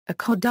A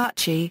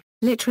kodachi,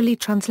 literally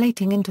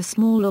translating into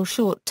small or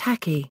short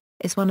tachi,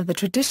 is one of the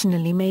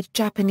traditionally made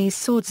Japanese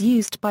swords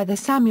used by the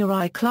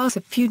samurai class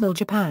of feudal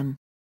Japan.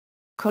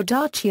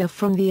 Kodachi are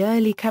from the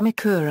early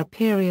Kamakura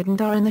period and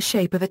are in the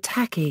shape of a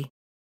tachi.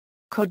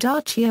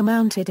 Kodachi are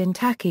mounted in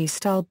tachi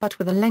style but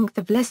with a length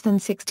of less than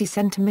 60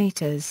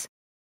 centimeters.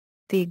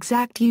 The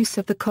exact use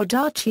of the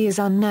kodachi is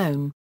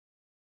unknown.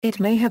 It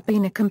may have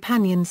been a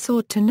companion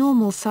sword to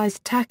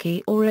normal-sized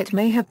tachi or it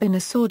may have been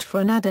a sword for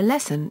an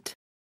adolescent.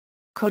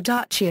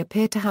 Kodachi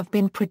appear to have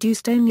been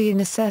produced only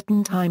in a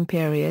certain time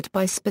period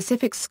by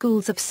specific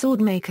schools of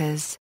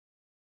swordmakers.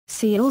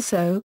 See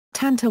also,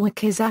 Tanto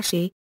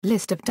wakizashi,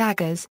 list of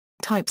daggers,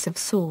 types of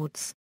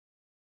swords.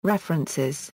 References